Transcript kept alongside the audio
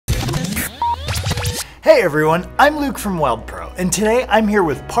Hey everyone, I'm Luke from Weldpro, and today I'm here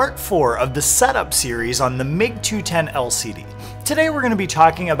with part 4 of the setup series on the MIG210 LCD. Today we're going to be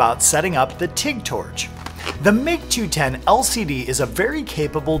talking about setting up the TIG torch. The MIG210 LCD is a very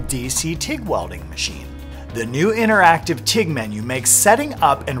capable DC TIG welding machine. The new interactive TIG menu makes setting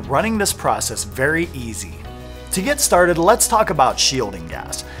up and running this process very easy. To get started, let's talk about shielding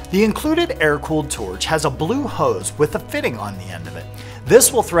gas. The included air-cooled torch has a blue hose with a fitting on the end of it.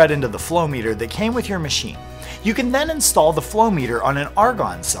 This will thread into the flow meter that came with your machine. You can then install the flow meter on an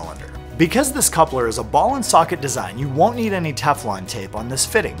argon cylinder. Because this coupler is a ball and socket design, you won't need any Teflon tape on this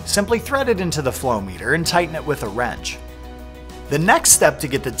fitting. Simply thread it into the flow meter and tighten it with a wrench. The next step to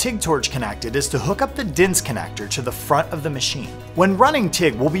get the TIG torch connected is to hook up the DINS connector to the front of the machine. When running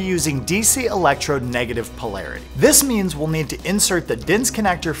TIG, we'll be using DC electrode negative polarity. This means we'll need to insert the DINS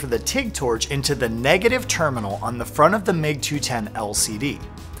connector for the TIG torch into the negative terminal on the front of the MIG210 LCD.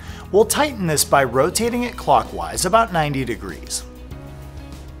 We'll tighten this by rotating it clockwise about 90 degrees.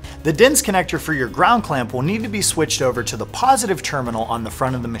 The DINS connector for your ground clamp will need to be switched over to the positive terminal on the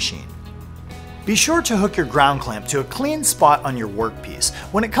front of the machine. Be sure to hook your ground clamp to a clean spot on your workpiece.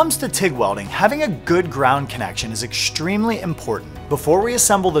 When it comes to TIG welding, having a good ground connection is extremely important. Before we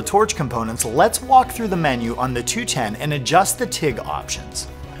assemble the torch components, let's walk through the menu on the 210 and adjust the TIG options.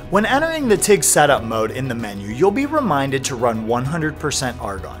 When entering the TIG setup mode in the menu, you'll be reminded to run 100%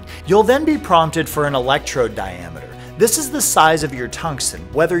 argon. You'll then be prompted for an electrode diameter. This is the size of your tungsten,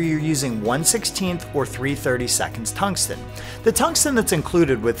 whether you're using 1/16 or 3/32 tungsten. The tungsten that's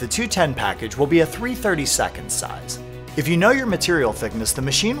included with the 210 package will be a 3/32 size. If you know your material thickness, the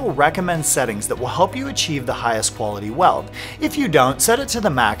machine will recommend settings that will help you achieve the highest quality weld. If you don't, set it to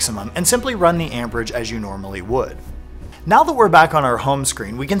the maximum and simply run the amperage as you normally would. Now that we're back on our home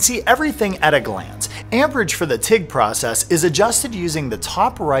screen, we can see everything at a glance. Amperage for the TIG process is adjusted using the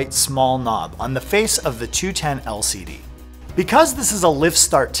top right small knob on the face of the 210 LCD. Because this is a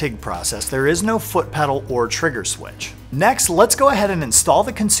lift-start TIG process, there is no foot pedal or trigger switch. Next, let's go ahead and install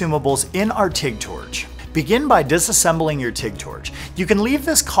the consumables in our TIG torch. Begin by disassembling your TIG torch. You can leave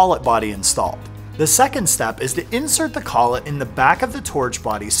this collet body installed. The second step is to insert the collet in the back of the torch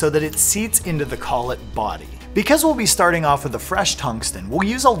body so that it seats into the collet body. Because we'll be starting off with a fresh tungsten, we'll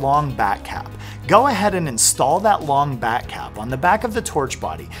use a long back cap. Go ahead and install that long back cap on the back of the torch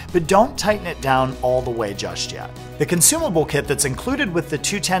body, but don't tighten it down all the way just yet. The consumable kit that's included with the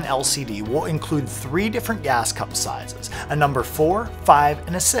 210 LCD will include 3 different gas cup sizes, a number 4, 5,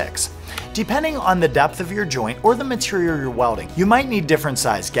 and a 6. Depending on the depth of your joint or the material you're welding, you might need different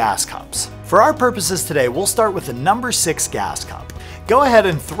size gas cups. For our purposes today, we'll start with the number 6 gas cup. Go ahead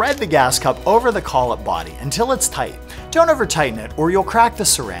and thread the gas cup over the collet body until it's tight. Don't over tighten it or you'll crack the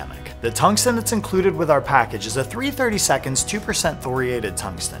ceramic. The tungsten that's included with our package is a 3/32 2% thoriated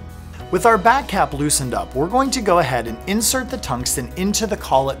tungsten. With our back cap loosened up, we're going to go ahead and insert the tungsten into the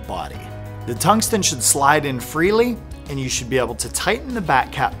collet body. The tungsten should slide in freely and you should be able to tighten the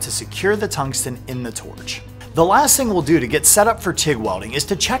back cap to secure the tungsten in the torch. The last thing we'll do to get set up for TIG welding is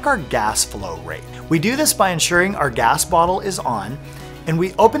to check our gas flow rate. We do this by ensuring our gas bottle is on and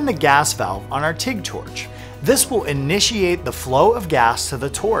we open the gas valve on our TIG torch. This will initiate the flow of gas to the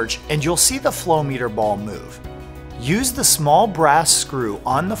torch and you'll see the flow meter ball move. Use the small brass screw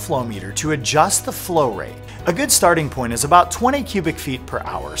on the flow meter to adjust the flow rate. A good starting point is about 20 cubic feet per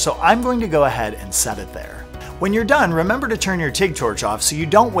hour, so I'm going to go ahead and set it there. When you're done, remember to turn your TIG torch off so you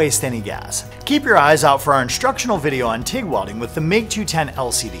don't waste any gas. Keep your eyes out for our instructional video on TIG welding with the MIG210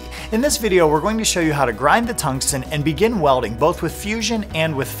 LCD. In this video, we're going to show you how to grind the tungsten and begin welding both with fusion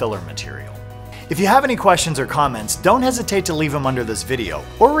and with filler material. If you have any questions or comments, don't hesitate to leave them under this video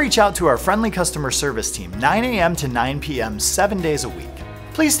or reach out to our friendly customer service team 9 a.m. to 9 p.m. 7 days a week.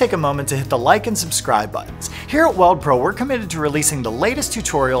 Please take a moment to hit the like and subscribe buttons. Here at Weldpro, we're committed to releasing the latest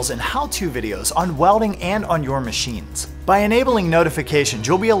tutorials and how-to videos on welding and on your machines. By enabling notifications,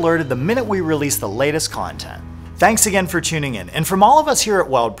 you'll be alerted the minute we release the latest content. Thanks again for tuning in, and from all of us here at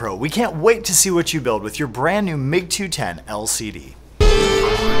Weldpro, we can't wait to see what you build with your brand new MIG210 LCD.